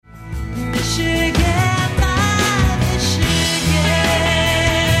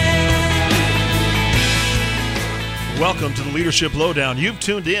Welcome to the Leadership Lowdown. You've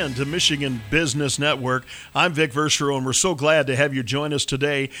tuned in to Michigan Business Network. I'm Vic Verschero, and we're so glad to have you join us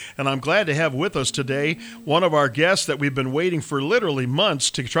today. And I'm glad to have with us today one of our guests that we've been waiting for literally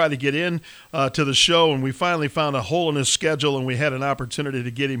months to try to get in to the show, and we finally found a hole in his schedule, and we had an opportunity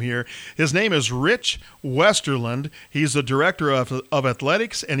to get him here. His name is Rich Westerland. He's the Director of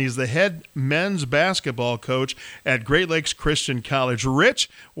Athletics, and he's the head men's basketball coach at Great Lakes Christian College. Rich,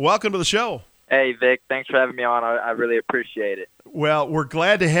 welcome to the show. Hey, Vic. Thanks for having me on. I really appreciate it. Well, we're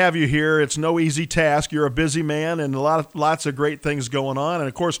glad to have you here. It's no easy task. You're a busy man and lots of great things going on. And,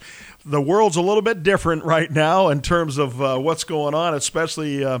 of course, the world's a little bit different right now in terms of what's going on,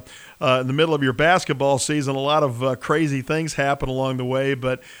 especially in the middle of your basketball season. A lot of crazy things happen along the way.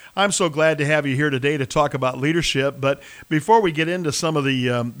 But I'm so glad to have you here today to talk about leadership. But before we get into some of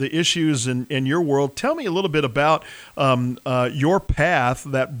the issues in your world, tell me a little bit about your path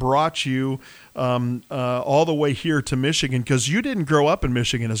that brought you all the way here to Michigan, because you didn't grow up in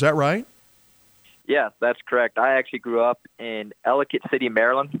Michigan. Is that right? Yes, that's correct. I actually grew up in Ellicott City,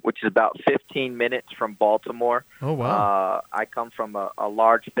 Maryland, which is about 15 minutes from Baltimore. Oh, wow. I come from a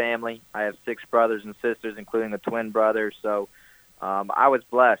large family. I have 6 brothers and sisters, including a twin brother. So I was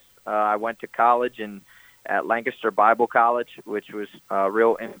blessed. I went to college at Lancaster Bible College, which was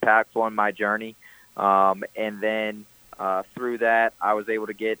real impactful in my journey. And then through that, I was able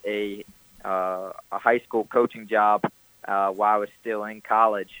to get a high school coaching job while I was still in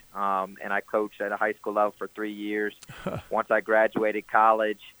college, and I coached at a high school level for 3 years. Once I graduated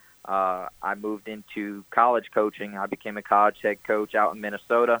college, I moved into college coaching. I became a college head coach out in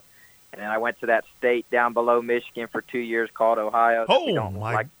Minnesota, and then I went to that state down below Michigan for 2 years called Ohio that we don't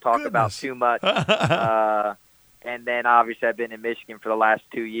like to talk about too much. And then obviously I've been in Michigan for the last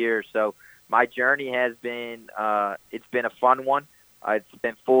 2 years. So my journey has been it's been a fun one. It's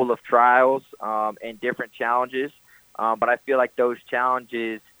been full of trials and different challenges, but I feel like those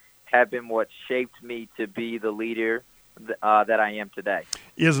challenges have been what shaped me to be the leader that I am today.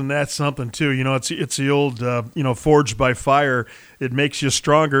 Isn't that something too? You know, it's the old forged by fire. It makes you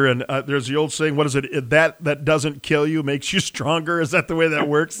stronger. And there's the old saying, what is it? That doesn't kill you makes you stronger. Is that the way that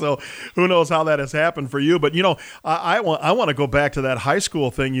works? So who knows how that has happened for you? But I want to go back to that high school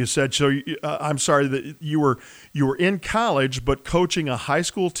thing you said. So I'm sorry that you were in college, but coaching a high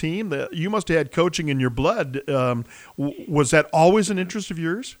school team. You must have had coaching in your blood. Was that always an interest of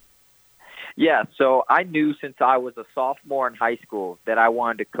yours? Yeah, so I knew since I was a sophomore in high school that I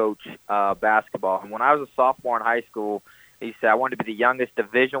wanted to coach basketball. And when I was a sophomore in high school, he said I wanted to be the youngest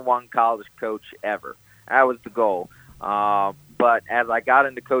Division I college coach ever. That was the goal. But as I got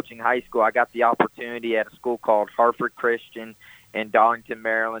into coaching high school, I got the opportunity at a school called Hartford Christian in Darlington,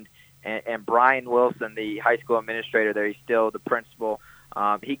 Maryland. And Brian Wilson, the high school administrator there, he's still the principal,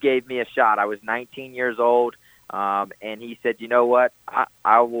 he gave me a shot. I was 19 years old. And he said, you know what,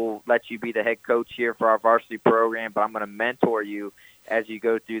 I will let you be the head coach here for our varsity program, but I'm going to mentor you as you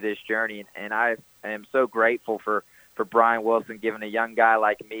go through this journey. And I am so grateful for Brian Wilson giving a young guy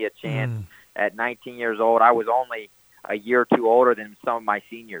like me a chance. At 19 years old. I was only a year or two older than some of my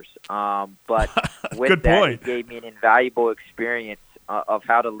seniors. But with that, it gave me an invaluable experience of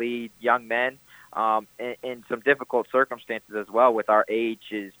how to lead young men in some difficult circumstances as well, with our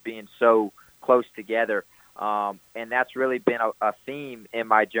ages being so close together. And that's really been a theme in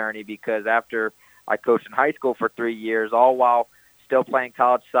my journey, because after I coached in high school for 3 years, all while still playing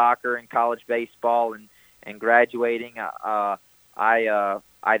college soccer and college baseball and graduating, I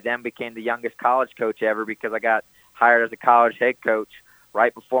then became the youngest college coach ever, because I got hired as a college head coach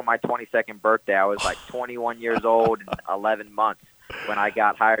right before my 22nd birthday. I was like 21 years old and 11 months when I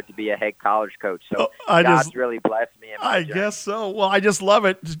got hired to be a head college coach. So God's really blessed me in my journey. Guess so. Well, I just love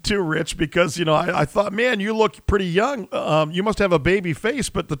it too, Rich, because, I thought, man, you look pretty young. You must have a baby face,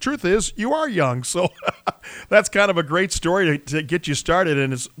 but the truth is you are young. So that's kind of a great story to get you started,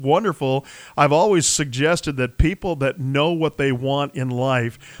 and it's wonderful. I've always suggested that people that know what they want in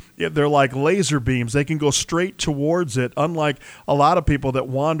life, they're like laser beams. They can go straight towards it, unlike a lot of people that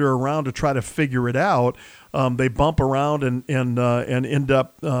wander around to try to figure it out. They bump around and end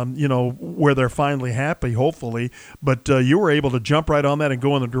up, where they're finally happy, hopefully. But you were able to jump right on that and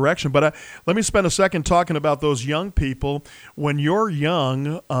go in the direction. But let me spend a second talking about those young people. When you're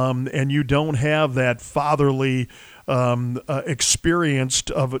young and you don't have that fatherly experience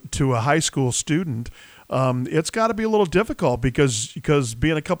to a high school student, it's got to be a little difficult, because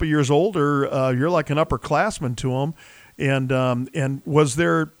being a couple years older, you're like an upperclassman to them. And was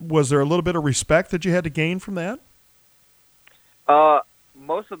there a little bit of respect that you had to gain from that?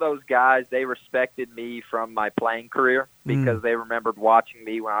 Most of those guys, they respected me from my playing career, because they remembered watching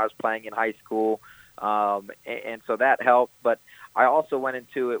me when I was playing in high school. And so that helped. But I also went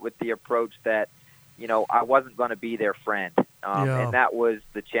into it with the approach that, I wasn't going to be their friend. And that was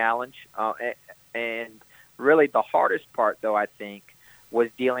the challenge. And really the hardest part, though, I think, was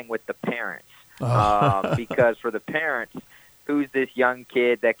dealing with the parents. Because for the parents, who's this young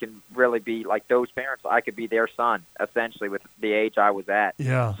kid that can really be like those parents? I could be their son, essentially, with the age I was at.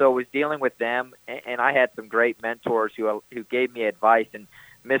 Yeah. So it was dealing with them, and I had some great mentors who gave me advice. And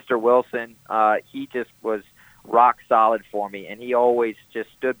Mr. Wilson, he just was rock solid for me, and he always just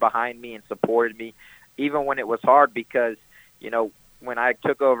stood behind me and supported me, even when it was hard, because, when I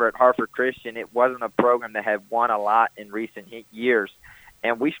took over at Hartford Christian, it wasn't a program that had won a lot in recent years,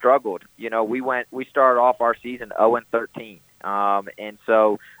 and we struggled. We started off our season 0-13. And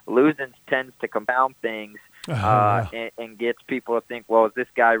so losing tends to compound things and gets people to think, well, does this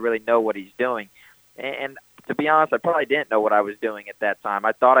guy really know what he's doing? And to be honest, I probably didn't know what I was doing at that time.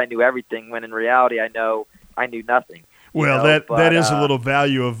 I thought I knew everything, when in reality I knew nothing. Well, that is a little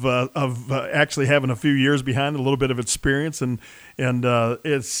value of actually having a few years behind, a little bit of experience, and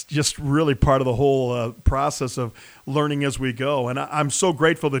it's just really part of the whole process of learning as we go. And I'm so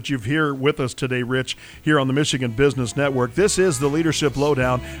grateful that you're here with us today, Rich, here on the Michigan Business Network. This is the Leadership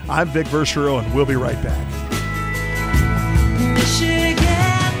Lowdown. I'm Vic Verchereau, and we'll be right back.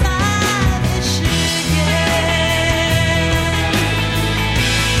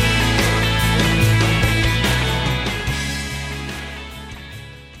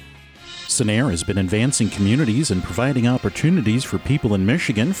 Sinair has been advancing communities and providing opportunities for people in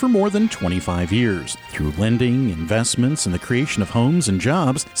Michigan for more than 25 years. Through lending, investments, and the creation of homes and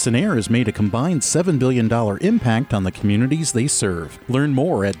jobs, Sinair has made a combined $7 billion impact on the communities they serve. Learn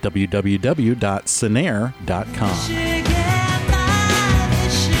more at www.sinair.com.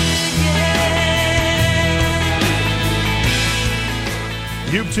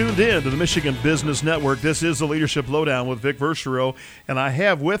 You've tuned in to the Michigan Business Network. This is the Leadership Lowdown with Vic Verchereau, and I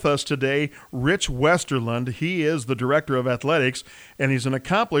have with us today Rich Westerlund. He is the Director of Athletics, and he's an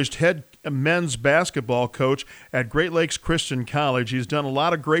accomplished head men's basketball coach at Great Lakes Christian College. He's done a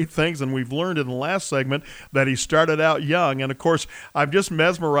lot of great things, and we've learned in the last segment that he started out young. And, of course, I'm just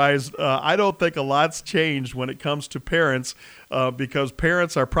mesmerized. I don't think a lot's changed when it comes to parents, because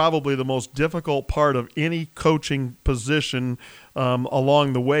parents are probably the most difficult part of any coaching position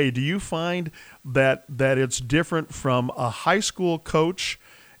along the way. Do you find that it's different from a high school coach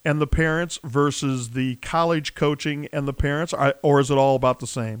and the parents versus the college coaching and the parents, or is it all about the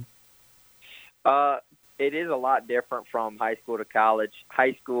same? It is a lot different from high school to college.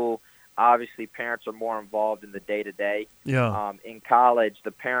 High school, obviously, parents are more involved in the day-to-day. Yeah. In college, the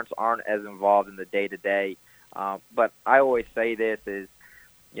parents aren't as involved in the day-to-day. But I always say this is,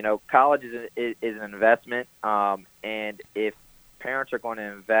 college is an investment, and if parents are going to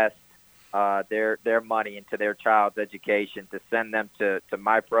invest their money into their child's education to send them to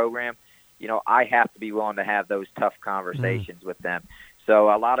my program, I have to be willing to have those tough conversations with them. So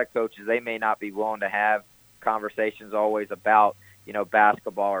a lot of coaches, they may not be willing to have conversations always about,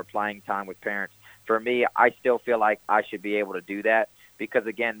 basketball or playing time with parents. For me, I still feel like I should be able to do that because,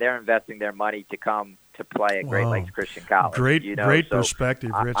 again, they're investing their money to come to play at Great Lakes Christian College. Great perspective,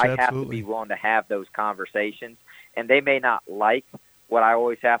 Rich. I absolutely. have to be willing to have those conversations, and they may not like what I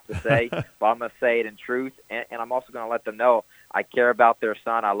always have to say, but I'm going to say it in truth, and I'm also going to let them know I care about their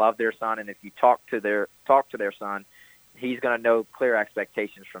son, I love their son, and if you talk to their son, he's going to know clear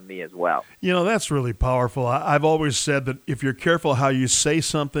expectations from me as well. That's really powerful. I've always said that if you're careful how you say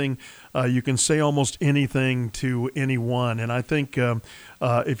something, you can say almost anything to anyone. And I think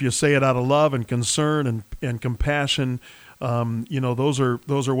if you say it out of love and concern and compassion, those are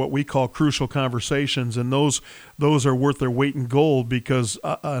what we call crucial conversations, and those are worth their weight in gold, because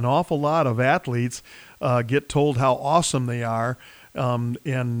an awful lot of athletes get told how awesome they are.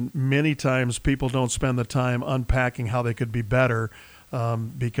 And many times people don't spend the time unpacking how they could be better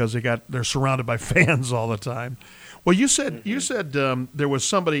because they're surrounded by fans all the time. Well, you said there was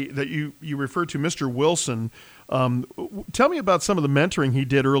somebody that you referred to, Mr. Wilson. Tell me about some of the mentoring he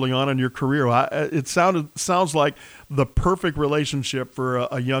did early on in your career. It sounds like the perfect relationship for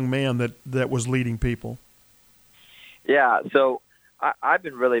a young man that was leading people. Yeah, so I've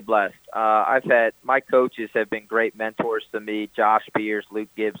been really blessed. My coaches have been great mentors to me: Josh Beers, Luke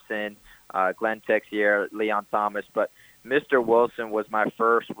Gibson, Glenn Texier, Leon Thomas. But Mr. Wilson was my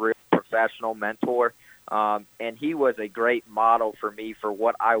first real professional mentor, and he was a great model for me for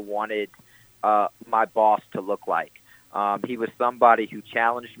what I wanted my boss to look like. He was somebody who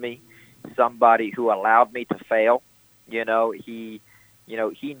challenged me, somebody who allowed me to fail. He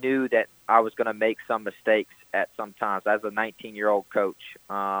knew that I was going to make some mistakes at some times as a 19-year-old coach.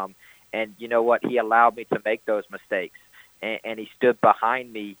 And you know what? He allowed me to make those mistakes, and he stood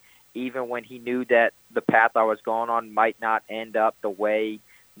behind me even when he knew that the path I was going on might not end up the way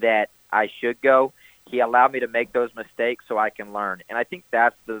that I should go. He allowed me to make those mistakes so I can learn. And I think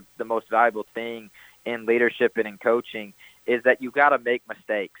that's the most valuable thing in leadership and in coaching, is that you've got to make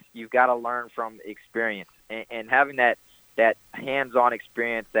mistakes. You've got to learn from experience. And having that hands-on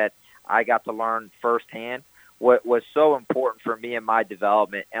experience that I got to learn firsthand was so important for me in my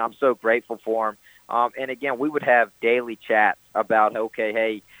development, and I'm so grateful for him. And again, we would have daily chats about, okay,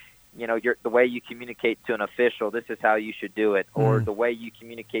 hey, you know, the way you communicate to an official, this is how you should do it, or the way you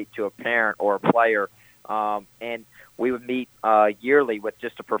communicate to a parent or a player. And we would meet yearly with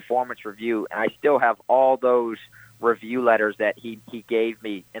just a performance review, and I still have all those review letters that he gave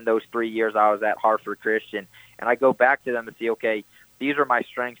me in those 3 years I was at Hartford Christian. And I go back to them and see, okay, these are my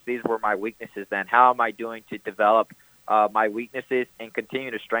strengths, these were my weaknesses then. How am I doing to develop my weaknesses and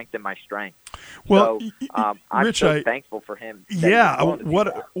continue to strengthen my strengths? Well, so I'm Rich, so thankful for him. Yeah,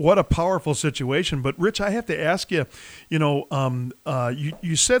 what a powerful situation. But Rich, I have to ask you, you know,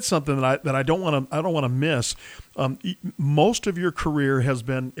 you said something that I don't want to miss. Most of your career has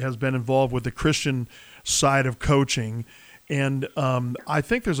been involved with the Christian side of coaching, and I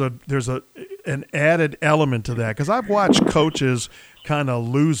think there's an added element to that, because I've watched coaches kind of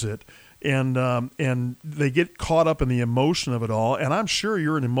lose it. And they get caught up in the emotion of it all. And I'm sure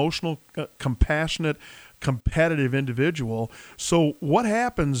you're an emotional, compassionate, competitive individual. So what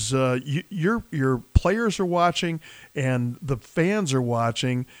happens? Your players are watching, and the fans are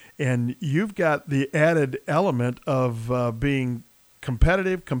watching, and you've got the added element of being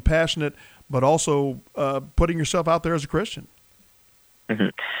competitive, compassionate, but also putting yourself out there as a Christian. Mm-hmm.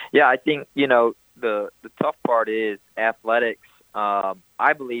 Yeah, I think, you know, the tough part is athletics.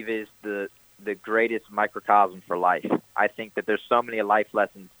 I believe is the greatest microcosm for life. I think that there's so many life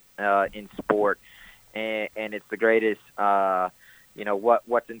lessons in sport, and it's the greatest. You know,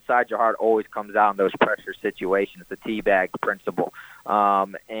 what's inside your heart always comes out in those pressure situations. The teabag principle,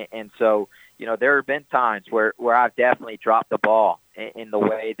 and so you know there have been times where I've definitely dropped the ball in the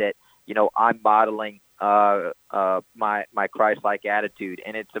way that you know I'm modeling my Christ-like attitude,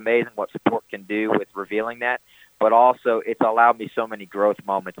 and it's amazing what sport can do with revealing that. But also, it's allowed me so many growth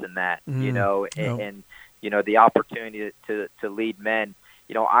moments in that, you know, and you know, the opportunity to lead men.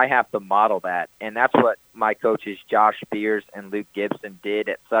 You know, I have to model that, and that's what my coaches Josh Spears and Luke Gibson did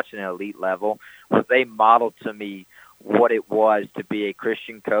at such an elite level. Was they modeled to me what it was to be a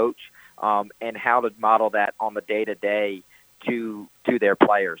Christian coach, and how to model that on the day-to-day to their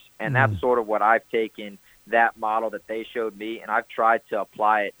players. And that's sort of what I've taken, that model that they showed me, and I've tried to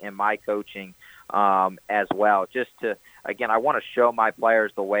apply it in my coaching as well. Just to, again, I want to show my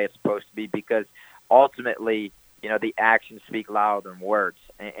players the way it's supposed to be, because ultimately, you know, the actions speak louder than words.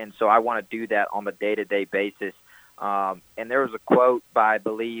 And so I want to do that on the day-to-day basis. And there was a quote by, I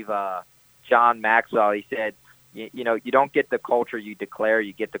believe, John Maxwell. He said, you know, you don't get the culture you declare,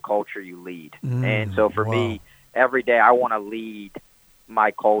 you get the culture you lead. And so for me, every day I want to lead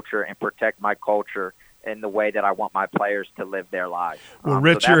my culture and protect my culture in the way that I want my players to live their lives. Well,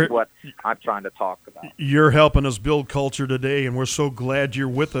 Rich, so that's what I'm trying to talk about. You're helping us build culture today, and we're so glad you're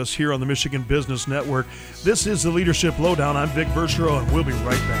with us here on the Michigan Business Network. This is the Leadership Lowdown. I'm Vic Verchereau, and we'll be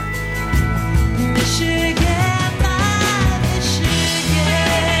right back. Michigan.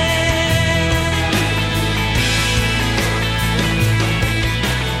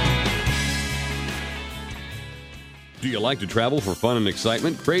 Do you like to travel for fun and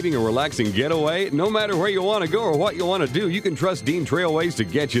excitement? Craving a relaxing getaway? No matter where you want to go or what you want to do, you can trust Dean Trailways to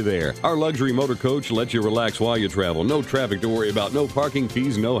get you there. Our luxury motor coach lets you relax while you travel. No traffic to worry about, no parking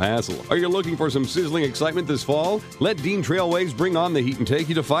fees, no hassle. Are you looking for some sizzling excitement this fall? Let Dean Trailways bring on the heat and take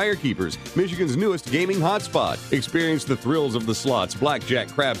you to Firekeepers, Michigan's newest gaming hotspot. Experience the thrills of the slots, blackjack,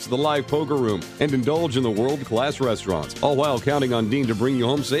 craps, the live poker room, and indulge in the world-class restaurants, all while counting on Dean to bring you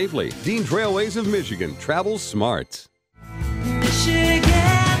home safely. Dean Trailways of Michigan. Travel smart. Michigan,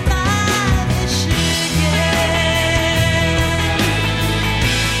 my Michigan.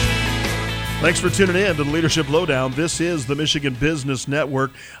 Thanks for tuning in to the Leadership Lowdown. This is the Michigan Business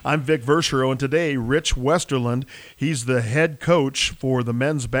Network. I'm Vic Verchereau, and today, Rich Westerland. He's the head coach for the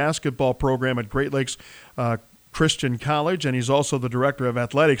men's basketball program at Great Lakes Christian College, and he's also the director of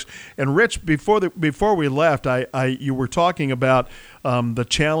athletics. And Rich, before we left, you were talking about the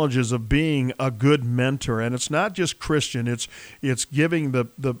challenges of being a good mentor, and it's not just Christian. It's giving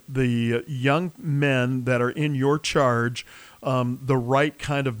the young men that are in your charge the right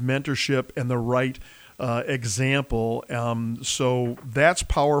kind of mentorship and the right example. So that's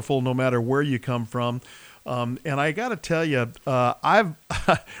powerful, no matter where you come from. And I got to tell you,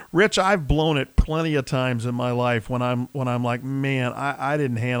 Rich, I've blown it plenty of times in my life when I'm like, man, I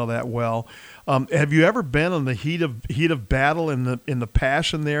didn't handle that well. Have you ever been in the heat of battle in the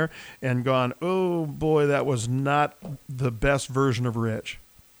passion there and gone, oh boy, that was not the best version of Rich?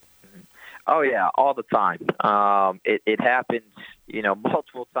 Oh yeah, all the time. It happens,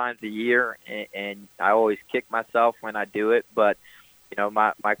 multiple times a year, and I always kick myself when I do it. But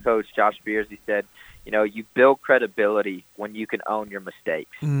my coach Josh Spears, he said, you build credibility when you can own your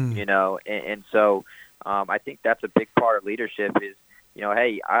mistakes. And so I think that's a big part of leadership is,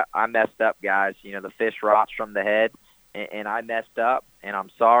 hey, I messed up, guys. The fish rots from the head, and I messed up, and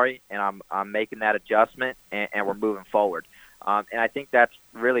I'm sorry, and I'm making that adjustment, and we're moving forward. And I think that's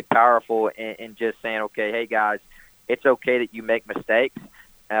really powerful in just saying, okay, hey, guys, it's okay that you make mistakes.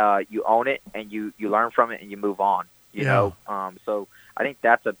 You own it, and you learn from it, and you move on, know. So I think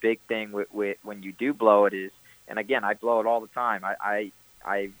that's a big thing with when you do blow it is, and again, I blow it all the time.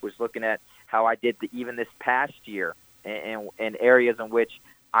 I was looking at how I did even this past year and areas in which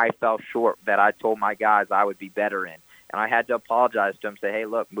I fell short that I told my guys I would be better in. And I had to apologize to them, say, hey,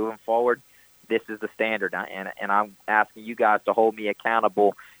 look, moving forward, this is the standard, and I'm asking you guys to hold me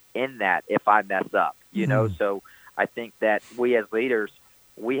accountable in that if I mess up, So I think that we as leaders,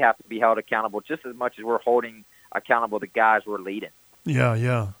 we have to be held accountable just as much as we're holding accountable the guys we're leading.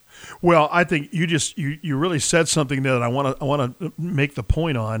 Yeah. Well, I think you really said something that I want to make the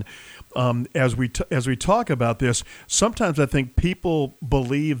point on as we talk about this. Sometimes I think people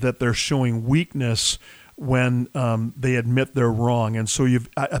believe that they're showing weakness when they admit they're wrong. And so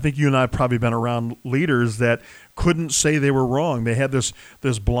I think you and I have probably been around leaders that couldn't say they were wrong. They had this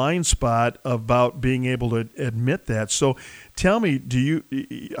blind spot about being able to admit that. So tell me,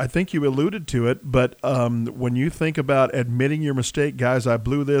 I think you alluded to it, but when you think about admitting your mistake, guys, I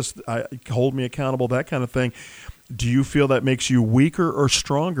blew this, hold me accountable, that kind of thing, do you feel that makes you weaker or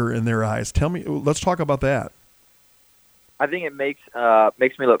stronger in their eyes? Tell me, let's talk about that. I think it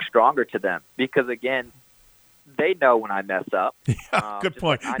makes me look stronger to them because, again, they know when I mess up. Yeah, good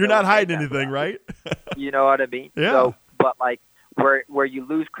point. You're not hiding anything, right? You know what I mean? Yeah. So, but like where you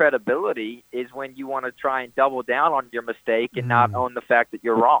lose credibility is when you want to try and double down on your mistake and not own the fact that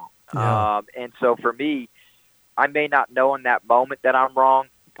you're wrong. Yeah. And so for me, I may not know in that moment that I'm wrong,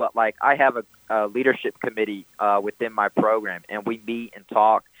 but like I have a leadership committee within my program, and we meet and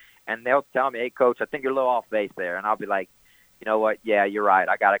talk, and they'll tell me, hey, coach, I think you're a little off base there. And I'll be like, you know what? Yeah, you're right.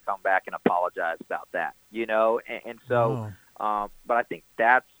 I got to come back and apologize about that, And so, but I think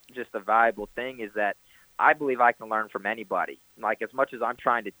that's just a valuable thing is that I believe I can learn from anybody. Like as much as I'm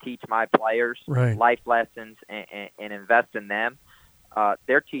trying to teach my players life lessons and invest in them,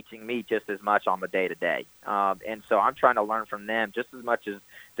 they're teaching me just as much on the day-to-day. And so I'm trying to learn from them just as much as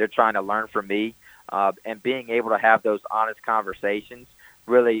they're trying to learn from me. And being able to have those honest conversations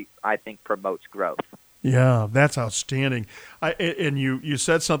really, I think, promotes growth. Yeah, that's outstanding. And you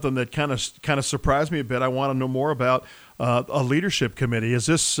said something that kind of surprised me a bit. I want to know more about a leadership committee. Is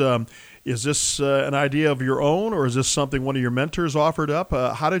this an idea of your own, or is this something one of your mentors offered up?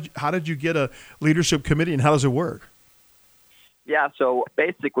 How did you get a leadership committee, and how does it work? Yeah, so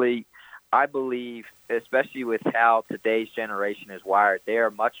basically, I believe, especially with how today's generation is wired, they are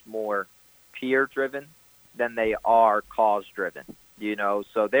much more peer-driven than they are cause-driven.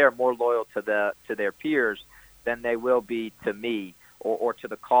 So they are more loyal to their peers than they will be to me or to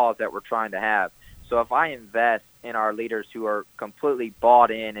the cause that we're trying to have. So if I invest in our leaders who are completely bought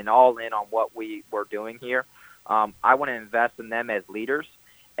in and all in on what we're doing here, I want to invest in them as leaders,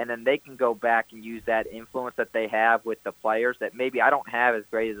 and then they can go back and use that influence that they have with the players that maybe I don't have as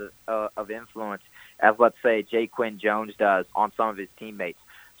great of influence as, let's say, Jay Quinn Jones does on some of his teammates.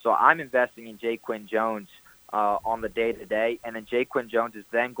 So I'm investing in Jay Quinn Jones on the day-to-day, and then Jay Quinn Jones is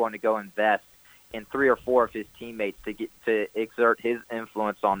then going to go invest in 3 or 4 of his teammates to exert his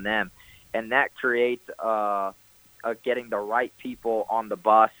influence on them, and that creates getting the right people on the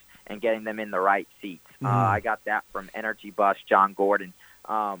bus and getting them in the right seats. I got that from Energy Bus John Gordon,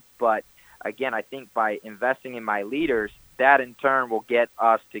 but again, I think by investing in my leaders, that in turn will get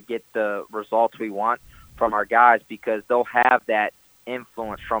us to get the results we want from our guys because they'll have that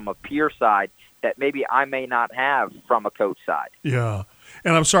influence from a peer side that maybe I may not have from a coach side. Yeah,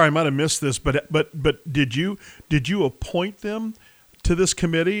 and I'm sorry I might have missed this, but did you appoint them to this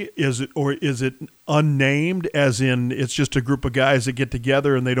committee? Is it unnamed, as in it's just a group of guys that get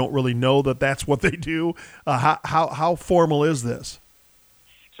together and they don't really know that that's what they do? How formal is this?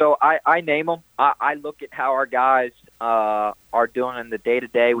 So I name them. I look at how our guys are doing in the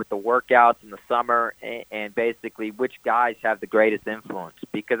day-to-day with the workouts in the summer, and basically which guys have the greatest influence,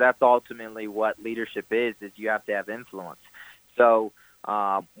 because that's ultimately what leadership is you have to have influence. So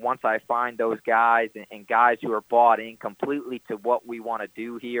once I find those guys and guys who are bought in completely to what we want to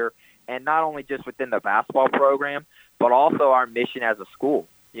do here, and not only just within the basketball program, but also our mission as a school,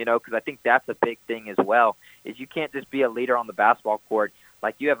 because I think that's a big thing as well, is you can't just be a leader on the basketball court.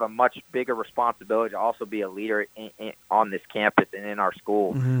 Like, you have a much bigger responsibility to also be a leader on this campus and in our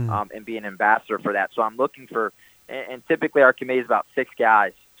school, and be an ambassador for that. So I'm looking for, and typically our committee is about 6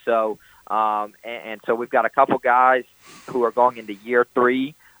 guys. So, and so we've got a couple guys who are going into year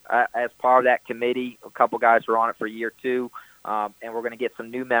 3 as part of that committee, a couple guys who are on it for year 2. And we're going to get some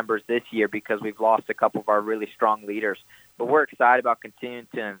new members this year because we've lost a couple of our really strong leaders. But we're excited about continuing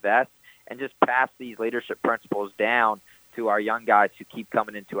to invest and just pass these leadership principles down to our young guys who keep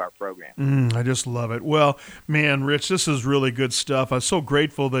coming into our program. I just love it. Well, man, Rich, this is really good stuff. I'm so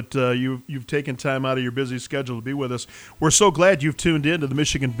grateful that you've taken time out of your busy schedule to be with us. We're so glad you've tuned in to the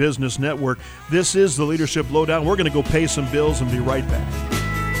Michigan Business Network. This is the Leadership Lowdown. We're going to go pay some bills and be right back.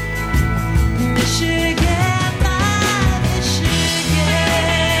 Michigan, my Michigan.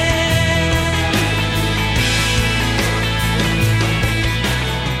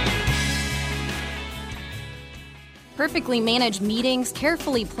 Perfectly managed meetings,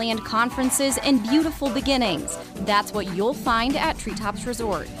 carefully planned conferences, and beautiful beginnings. That's what you'll find at Treetops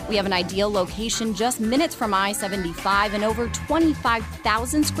Resort. We have an ideal location just minutes from I-75 and over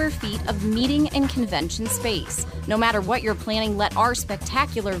 25,000 square feet of meeting and convention space. No matter what you're planning, let our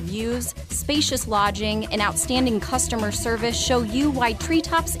spectacular views, spacious lodging, and outstanding customer service show you why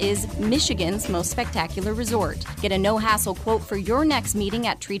Treetops is Michigan's most spectacular resort. Get a no-hassle quote for your next meeting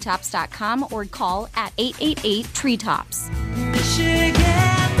at treetops.com or call at 888-TREETOPS. Michigan,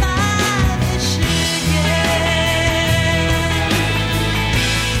 my Michigan.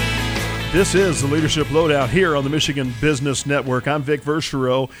 This is the Leadership Lowdown here on the Michigan Business Network. I'm Vic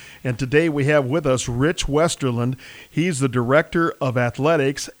Verchereau, and today we have with us Rich Westerland. He's the Director of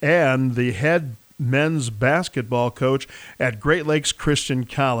Athletics and the head men's basketball coach at Great Lakes Christian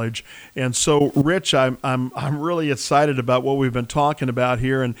College. And so, Rich, I'm really excited about what we've been talking about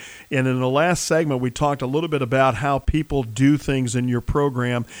here. And in the last segment, we talked a little bit about how people do things in your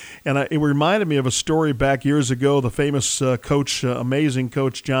program. And it reminded me of a story back years ago, the famous coach, amazing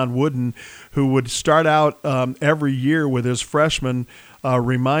coach John Wooden, who would start out every year with his freshmen,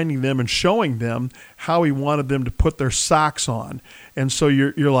 reminding them and showing them how he wanted them to put their socks on. And so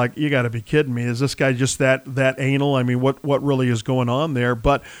you're like, you got to be kidding me. Is this guy just that anal? I mean, what really is going on there?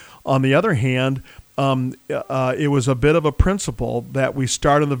 But on the other hand, it was a bit of a principle that we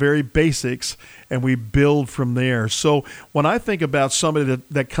start on the very basics and we build from there. So when I think about somebody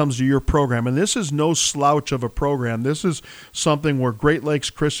that comes to your program, and this is no slouch of a program, this is something where Great Lakes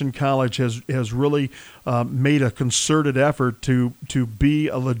Christian College has really made a concerted effort to be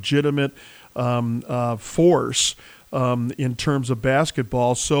a legitimate force in terms of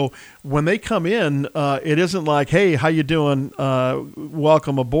basketball. So when they come in, it isn't like, hey, how you doing?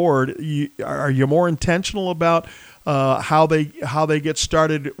 Welcome aboard. Are you more intentional about how they get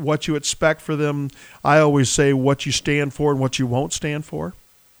started, what you expect for them? I always say what you stand for and what you won't stand for.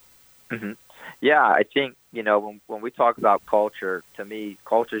 Mm-hmm. Yeah, I think, when we talk about culture, to me,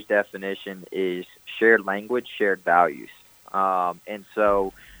 culture's definition is shared language, shared values. And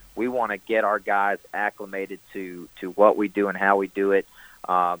so we want to get our guys acclimated to what we do and how we do it,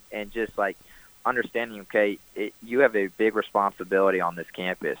 and just like understanding, okay, you have a big responsibility on this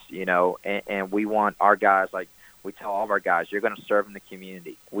campus, and we want our guys, like we tell all of our guys, you're going to serve in the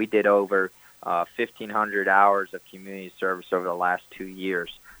community. We did over 1,500 hours of community service over the last 2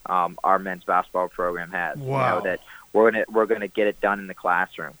 years. Our men's basketball program has. Wow. That we're going to get it done in the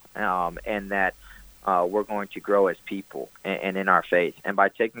classroom, and that we're going to grow as people and in our faith. And by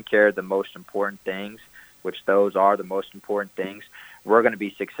taking care of the most important things, which those are the most important things, we're going to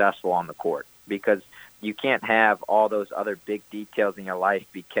be successful on the court, because you can't have all those other big details in your life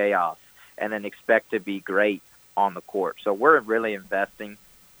be chaos and then expect to be great on the court. So we're really investing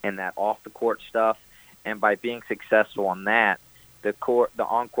in that off-the-court stuff, and by being successful on that, the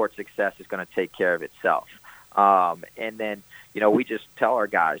on-court success is going to take care of itself. And then, we just tell our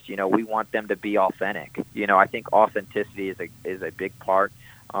guys, we want them to be authentic. I think authenticity is a big part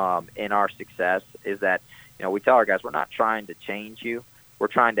in our success, is that, we tell our guys, we're not trying to change you. We're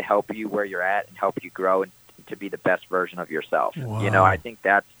trying to help you where you're at and help you grow and to be the best version of yourself. Wow. I think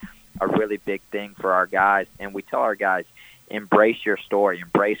that's a really big thing for our guys. And we tell our guys, embrace your story,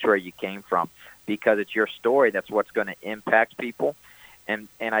 embrace where you came from, because it's your story that's what's going to impact people. And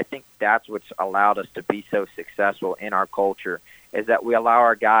I think that's what's allowed us to be so successful in our culture, is that we allow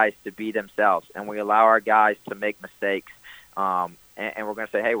our guys to be themselves, and we allow our guys to make mistakes. And we're going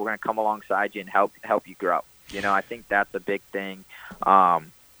to say, hey, we're going to come alongside you and help you grow. I think that's a big thing, because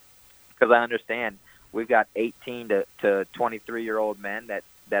I understand we've got 18 to 23-year-old men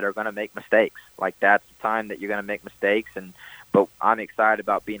that are going to make mistakes. Like, that's the time that you're going to make mistakes, but I'm excited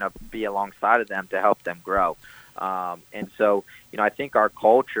about be alongside of them to help them grow. And so, I think our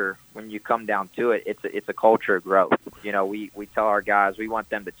culture, when you come down to it, it's a culture of growth. We tell our guys we want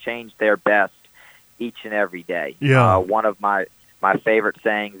them to change their best each and every day. Yeah. One of my favorite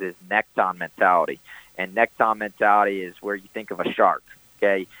sayings is nekton mentality. And nekton mentality is where you think of a shark,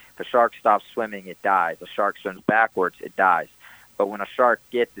 okay? If a shark stops swimming, it dies. A shark swims backwards, it dies. But when a shark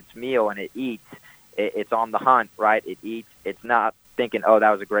gets its meal and it eats, it's on the hunt, right? It eats. It's not thinking, oh, that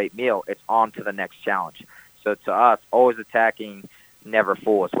was a great meal. It's on to the next challenge. So to us, always attacking, never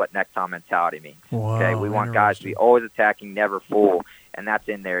full is what nekton mentality means. Wow, okay, we want guys to be always attacking, never full, and that's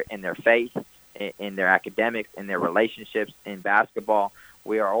in their faith, in their academics, in their relationships, in basketball.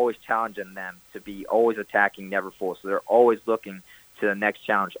 We are always challenging them to be always attacking, never full. So they're always looking to the next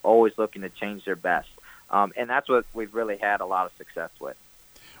challenge, always looking to change their best. And that's what we've really had a lot of success with.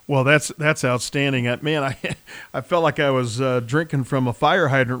 Well, that's outstanding. Man, I felt like I was drinking from a fire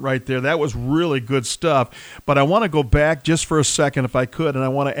hydrant right there. That was really good stuff. But I want to go back just for a second, if I could, and I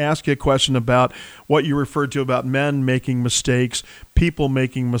want to ask you a question about what you referred to about men making mistakes, people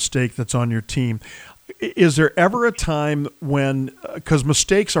making mistakes that's on your team. Is there ever a time when, because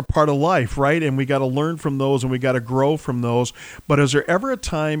mistakes are part of life, right? And we got to learn from those and we got to grow from those. But is there ever a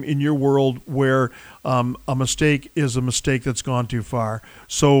time in your world where a mistake is a mistake that's gone too far?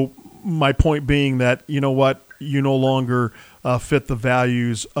 So my point being that, you know what, you no longer fit the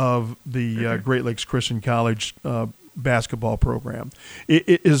values of the Great Lakes Christian College basketball program.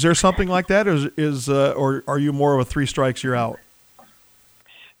 Is there something like that, or are you more of a 3 strikes, you're out?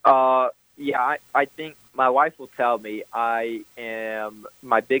 Yeah, I think my wife will tell me my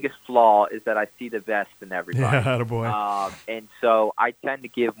biggest flaw is that I see the best in everybody. Yeah, attaboy. And so I tend to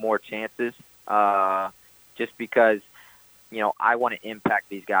give more chances just because, I want to impact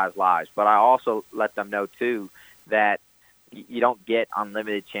these guys' lives. But I also let them know, too, that you don't get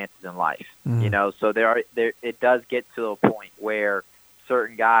unlimited chances in life. Mm. So it does get to a point where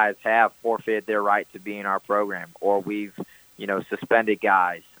certain guys have forfeited their right to be in our program, or we've, suspended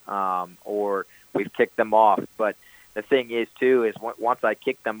guys. Or we've kicked them off. But the thing is, too, is once I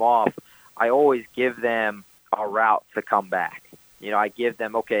kick them off, I always give them a route to come back. I give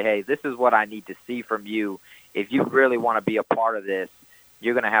them, okay, hey, this is what I need to see from you. If you really want to be a part of this,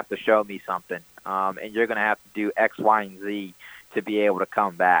 you're going to have to show me something. And you're going to have to do X, Y, and Z to be able to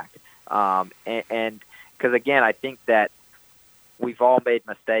come back. And because, again, I think that we've all made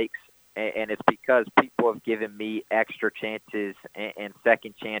mistakes. And it's because people have given me extra chances and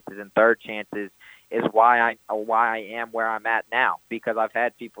second chances and third chances is why I am where I'm at now. Because I've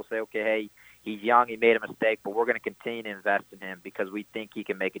had people say, okay, hey, he's young, he made a mistake, but we're going to continue to invest in him because we think he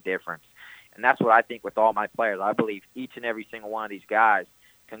can make a difference. And that's what I think with all my players. I believe each and every single one of these guys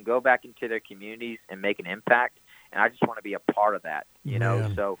can go back into their communities and make an impact. And I just want to be a part of that,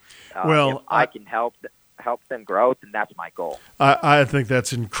 Man. So well, if I can help them grow, and that's my goal. I think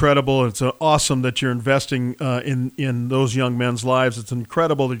that's incredible. It's awesome that you're investing in those young men's lives. It's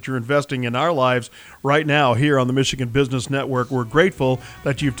incredible that you're investing in our lives right now here on the Michigan Business Network. We're grateful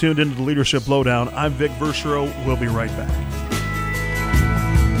that you've tuned into the Leadership Lowdown. I'm Vic Verchereau. We'll be right back.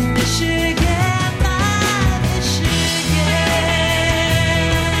 Michigan, my Michigan.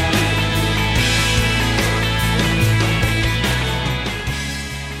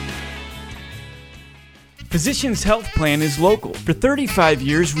 Physicians Health Plan is local. For 35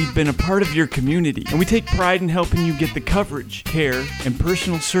 years, we've been a part of your community, and we take pride in helping you get the coverage, care, and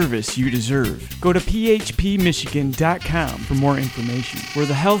personal service you deserve. Go to phpmichigan.com for more information. We're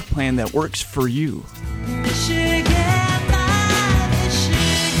the health plan that works for you. Michigan, my Michigan.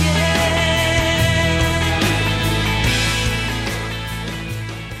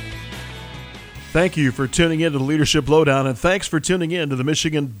 Thank you for tuning in to the Leadership Lowdown, and thanks for tuning in to the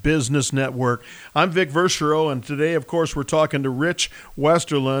Michigan Business Network. I'm Vic Verchereau, and today, of course, we're talking to Rich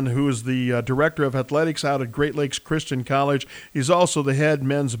Westerlund, who is the Director of Athletics out at Great Lakes Christian College. He's also the head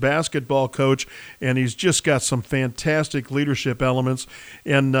men's basketball coach, and he's just got some fantastic leadership elements.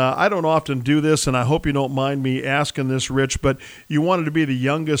 And I don't often do this, and I hope you don't mind me asking this, Rich, but you wanted to be the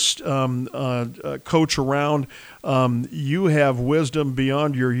youngest coach around. You have wisdom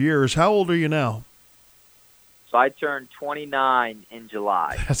beyond your years. How old are you now? So I turned 29 in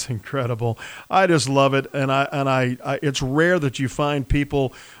July. That's incredible. I just love it, and I it's rare that you find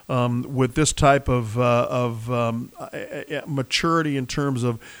people with this type of maturity in terms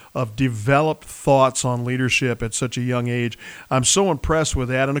of developed thoughts on leadership at such a young age. I'm so impressed with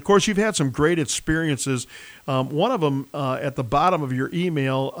that, and of course, you've had some great experiences. One of them at the bottom of your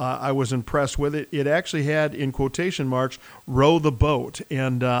email, I was impressed with it. It actually had in quotation marks "row the boat,"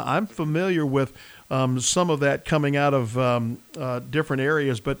 and I'm familiar with some of that coming out of different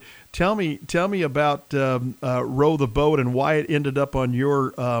areas. But tell me about Row the Boat and why it ended up on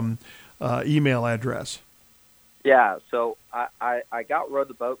your email address. Yeah, so I got Row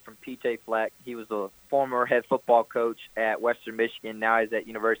the Boat from P.J. Fleck. He was a former head football coach at Western Michigan. Now he's at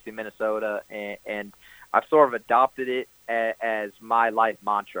University of Minnesota, and I've sort of adopted it as my life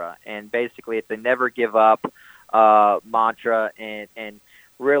mantra. And basically, it's a never give up mantra, and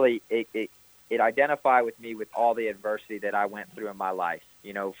really it identified with me with all the adversity that I went through in my life.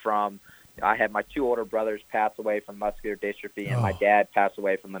 I had my two older brothers pass away from muscular dystrophy, and my dad passed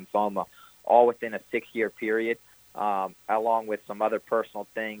away from lymphoma, all within a 6-year period, along with some other personal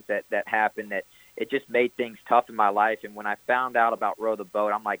things that happened that it just made things tough in my life. And when I found out about Row the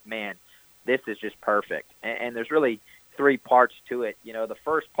Boat, I'm like, man, this is just perfect. And there's really 3 parts to it. The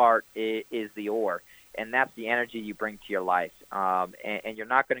first part is the oar, and that's the energy you bring to your life. And you're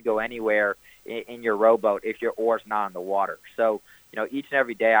not going to go anywhere in your rowboat if your oar's not in the water. So, each and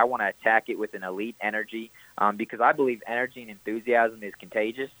every day I want to attack it with an elite energy because I believe energy and enthusiasm is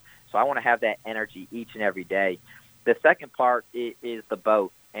contagious. So I want to have that energy each and every day. The second part is the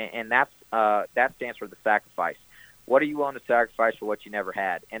boat, and that stands for the sacrifice. What are you willing to sacrifice for what you never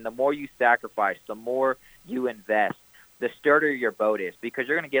had? And the more you sacrifice, the more you invest, the sturdier your boat is, because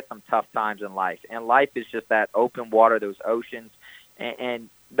you're going to get some tough times in life. And life is just that open water, those oceans, and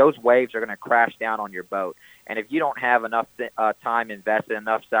those waves are going to crash down on your boat. And if you don't have enough time invested,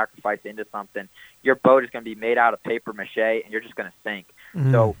 enough sacrifice into something, your boat is going to be made out of paper mache, and you're just going to sink.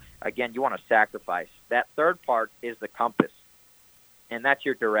 Mm-hmm. So, again, you want to sacrifice. That third part is the compass, and that's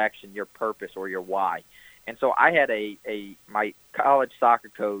your direction, your purpose, or your why. And so I had my college soccer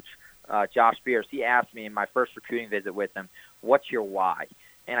coach, Josh Spears, he asked me in my first recruiting visit with him, what's your why?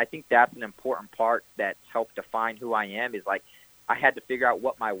 And I think that's an important part that's helped define who I am, is like I had to figure out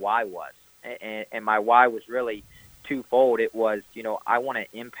what my why was. And my why was really twofold. It was, I want to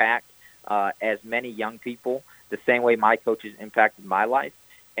impact as many young people the same way my coaches impacted my life.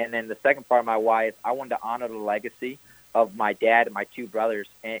 And then the second part of my why is I wanted to honor the legacy of my dad and my 2 brothers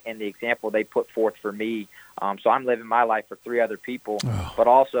and the example they put forth for me. So I'm living my life for 3 other people, but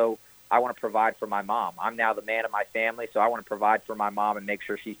also I want to provide for my mom. I'm now the man of my family, so I want to provide for my mom and make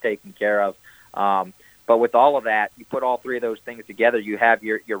sure she's taken care of. But with all of that, you put all 3 of those things together, you have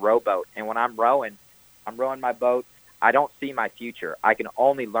your rowboat. And when I'm rowing my boat. I don't see my future. I can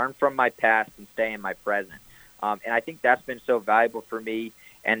only learn from my past and stay in my present. And I think that's been so valuable for me,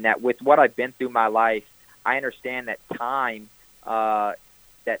 and that with what I've been through my life, I understand that time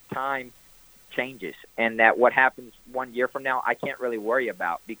changes, and that what happens 1 year from now, I can't really worry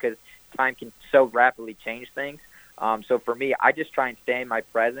about, because time can so rapidly change things. So for me, I just try and stay in my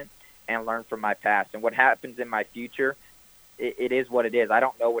present and learn from my past. And what happens in my future, it is what it is. I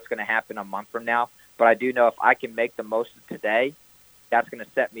don't know what's going to happen a month from now, but I do know if I can make the most of today, that's going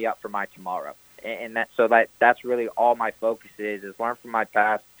to set me up for my tomorrow. And that's really all my focus is learn from my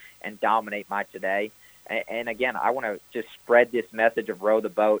past and dominate my today. And again, I want to just spread this message of row the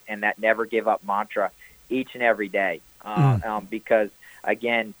boat and that never give up mantra each and every day. Because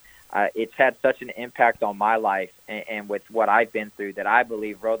again, it's had such an impact on my life and with what I've been through, that I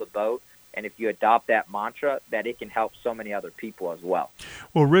believe row the boat. And if you adopt that mantra, that it can help so many other people as well.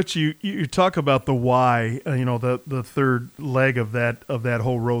 Well, Rich, you talk about the why, the third leg of that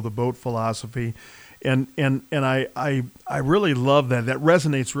whole row the boat philosophy, and I really love that. That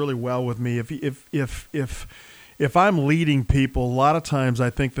resonates really well with me. If I'm leading people, a lot of times I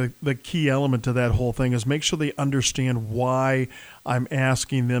think the key element to that whole thing is make sure they understand why I'm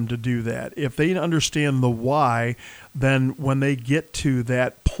asking them to do that. If they understand the why, then when they get to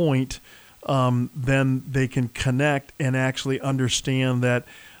that point, then they can connect and actually understand that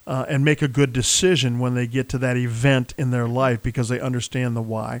and make a good decision when they get to that event in their life, because they understand the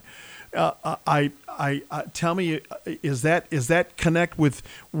why. Tell me, is that connect with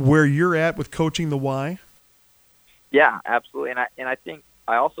where you're at with coaching the why? Yeah, absolutely. And I think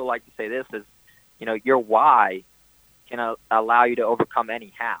I also like to say this is, your why can allow you to overcome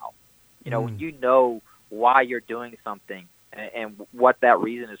any how. When you know why you're doing something and what that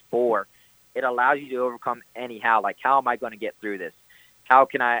reason is for, it allows you to overcome anyhow. Like, how am I going to get through this? How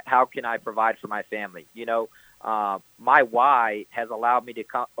can I provide for my family? my why has allowed me to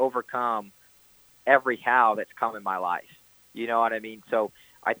overcome every how that's come in my life. You know what I mean? So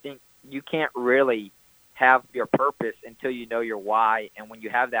I think you can't really have your purpose until you know your why. And when you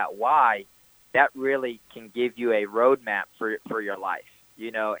have that why, that really can give you a roadmap for your life,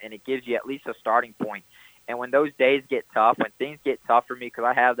 and it gives you at least a starting point. And when those days get tough, when things get tough for me, because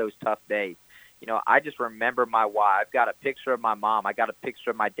I have those tough days, I just remember my why. I've got a picture of my mom. I got a picture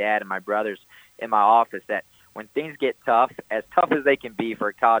of my dad and my brothers in my office that when things get tough as they can be for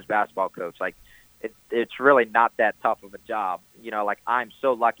a college basketball coach, like it's really not that tough of a job. Like I'm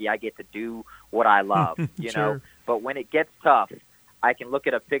so lucky I get to do what I love, Sure. But when it gets tough, I can look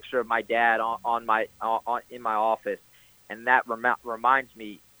at a picture of my dad in my office, and that reminds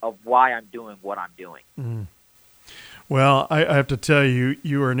me of why I'm doing what I'm doing. Mm. Well, I have to tell you,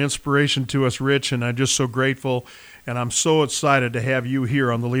 you are an inspiration to us, Rich, and I'm just so grateful, and I'm so excited to have you here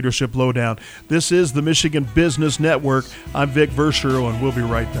on the Leadership Lowdown. This is the Michigan Business Network. I'm Vic Verschero, and we'll be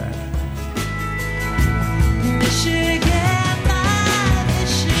right back. Michigan, my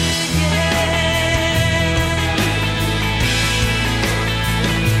Michigan.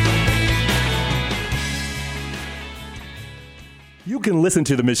 You can listen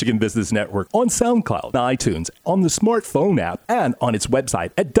to the Michigan Business Network on SoundCloud, iTunes, on the smartphone app, and on its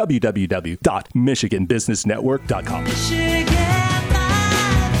website at www.michiganbusinessnetwork.com. Michigan,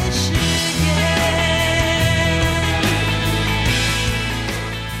 my Michigan.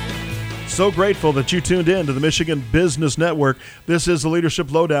 So grateful that you tuned in to the Michigan Business Network. This is the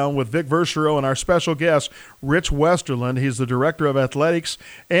Leadership Lowdown with Vic Verschero and our special guest, Rich Westerland. He's the Director of Athletics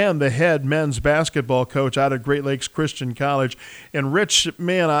and the head men's basketball coach out at Great Lakes Christian College. And Rich,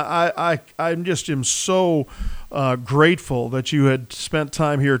 man, I'm just so grateful that you had spent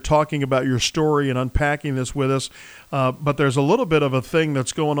time here talking about your story and unpacking this with us. But there's a little bit of a thing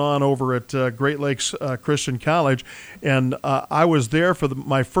that's going on over at Great Lakes Christian College, and I was there for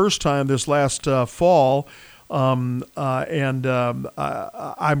my first time this last fall, and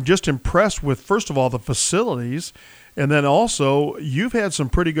I'm just impressed with, first of all, the facilities, and then also you've had some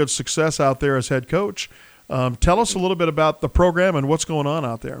pretty good success out there as head coach. Tell us a little bit about the program and what's going on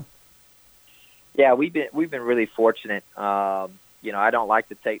out there. Yeah, we've been really fortunate. I don't like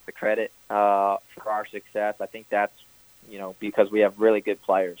to take the credit for our success. I think that's because we have really good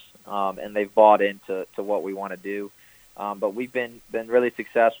players, and they've bought into what we want to do. But we've been really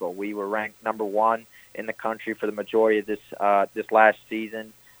successful. We were ranked number 1 in the country for the majority of this last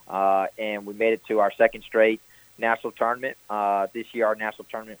season, and we made it to our second straight national tournament. This year, our national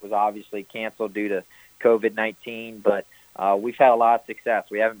tournament was obviously canceled due to COVID-19, but we've had a lot of success.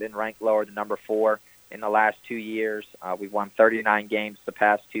 We haven't been ranked lower than number 4 in the last 2 years. We've won 39 games the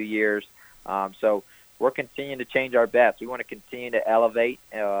past 2 years. So we're continuing to change our bets. We want to continue to elevate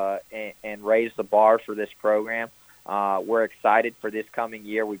and raise the bar for this program. We're excited for this coming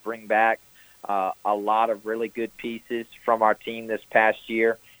year. We bring back a lot of really good pieces from our team this past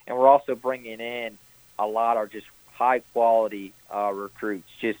year, and we're also bringing in a lot of just high-quality recruits,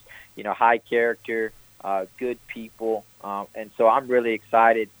 just high character, good people. And so I'm really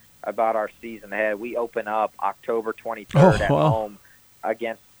excited about our season ahead. We open up October 23rd at home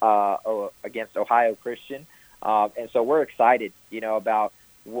against Ohio Christian, and so we're excited, about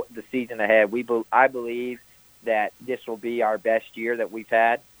the season ahead. I believe that this will be our best year that we've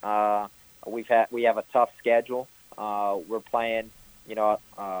had. We have a tough schedule. We're playing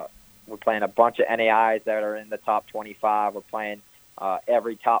a bunch of NAIs that are in the top 25. We're playing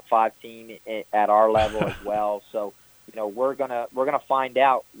every top 5 team at our level as well. So we're gonna find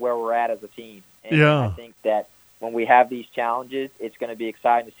out where we're at as a team. And I think that when we have these challenges, it's going to be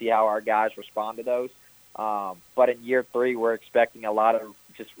exciting to see how our guys respond to those. But in year 3, we're expecting a lot of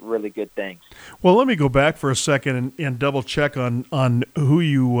just really good things. Well, let me go back for a second and double check on who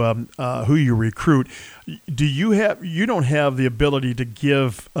you recruit. You don't have the ability to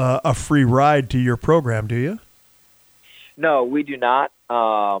give a free ride to your program, do you? No, we do not.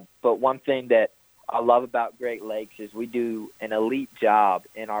 But one thing that I love about Great Lakes is we do an elite job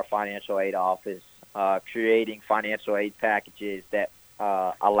in our financial aid office, creating financial aid packages that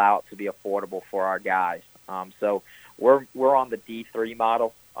allow it to be affordable for our guys. So we're on the D3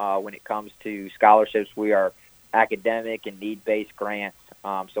 model when it comes to scholarships. We are academic and need-based grants,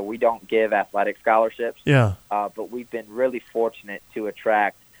 so we don't give athletic scholarships. Yeah. But we've been really fortunate to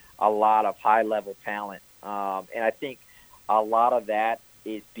attract a lot of high-level talent, and I think a lot of that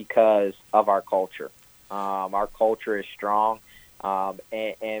is because of our culture. Our culture is strong,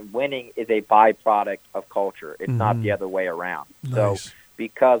 and winning is a byproduct of culture. It's not the other way around. Nice. So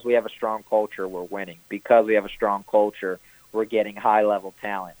because we have a strong culture, we're winning. Because we have a strong culture, we're getting high-level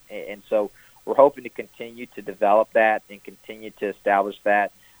talent. And so we're hoping to continue to develop that and continue to establish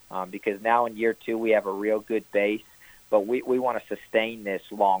that because now in year 2 we have a real good base, but we want to sustain this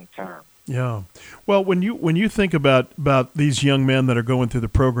long term. Yeah. Well, when you think about these young men that are going through the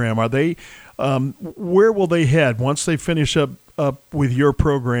program, are they where will they head once they finish up with your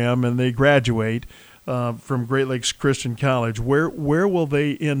program and they graduate from Great Lakes Christian College? Where will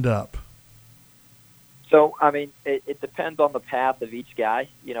they end up? So, I mean, it depends on the path of each guy.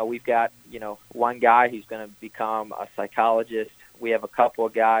 We've got, one guy who's going to become a psychologist. We have a couple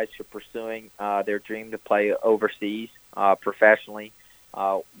of guys who are pursuing their dream to play overseas professionally.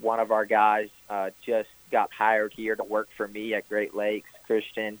 One of our guys just got hired here to work for me at Great Lakes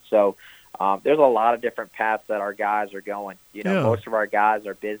Christian. So there's a lot of different paths that our guys are going. Most of our guys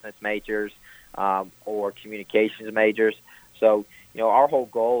are business majors or communications majors. So, our whole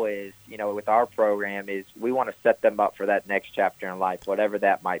goal is, with our program is we want to set them up for that next chapter in life, whatever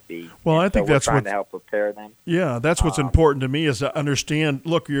that might be. Well, I think that's we're trying to help prepare them. Yeah, that's what's important to me is to understand.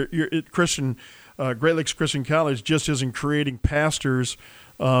 Look, you're Christian. Great Lakes Christian College just isn't creating pastors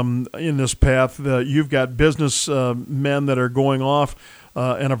in this path. You've got business men that are going off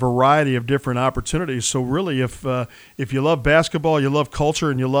and a variety of different opportunities. So really, if you love basketball, you love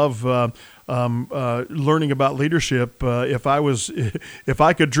culture, and you love learning about leadership, if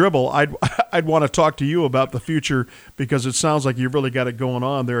I could dribble, I'd want to talk to you about the future because it sounds like you've really got it going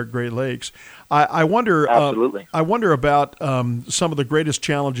on there at Great Lakes. I wonder. Absolutely. I wonder about some of the greatest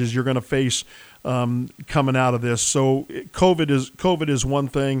challenges you're going to face coming out of this. So COVID is one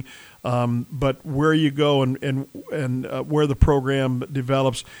thing, but where you go and where the program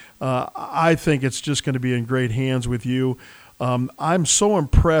develops, I think it's just going to be in great hands with you. I'm so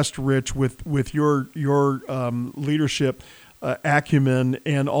impressed, Rich, with your leadership acumen,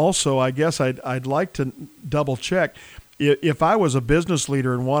 and also I guess I'd like to double check. If I was a business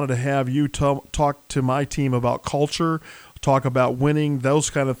leader and wanted to have you talk to my team about culture, talk about winning, those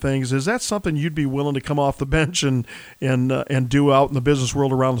kind of things, is that something you'd be willing to come off the bench and do out in the business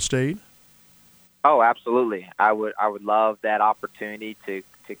world around the state? Oh, absolutely. I would love that opportunity to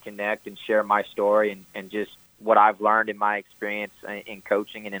connect and share my story and just what I've learned in my experience in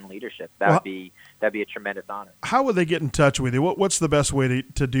coaching and in leadership. That'd be a tremendous honor. How would they get in touch with you? What's the best way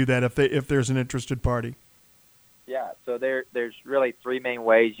to do that if there's an interested party? Yeah, so there's really 3 main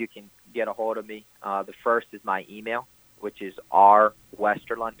ways you can get a hold of me. The first is my email, which is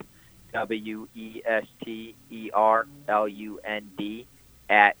rwesterlund, WESTERLUND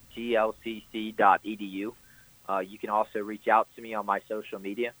 @glcc.edu. You can also reach out to me on my social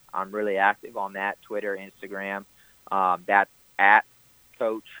media. I'm really active on that, Twitter, Instagram. That's at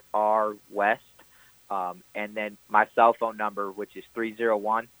Coach R. West. And then my cell phone number, which is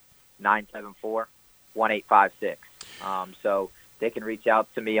 301-974-1856. So they can reach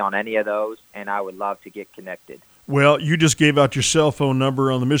out to me on any of those, and I would love to get connected. Well, you just gave out your cell phone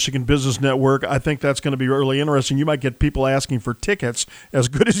number on the Michigan Business Network. I think that's going to be really interesting. You might get people asking for tickets as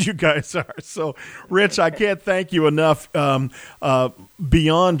good as you guys are. So, Rich, I can't thank you enough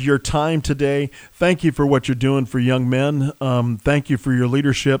beyond your time today. Thank you for what you're doing for young men. Thank you for your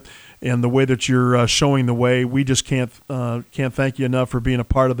leadership and the way that you're showing the way. We just can't thank you enough for being a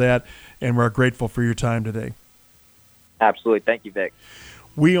part of that, and we're grateful for your time today. Absolutely. Thank you, Vic.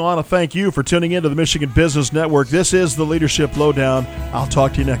 We want to thank you for tuning into the Michigan Business Network. This is the Leadership Lowdown. I'll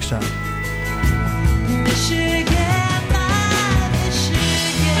talk to you next time.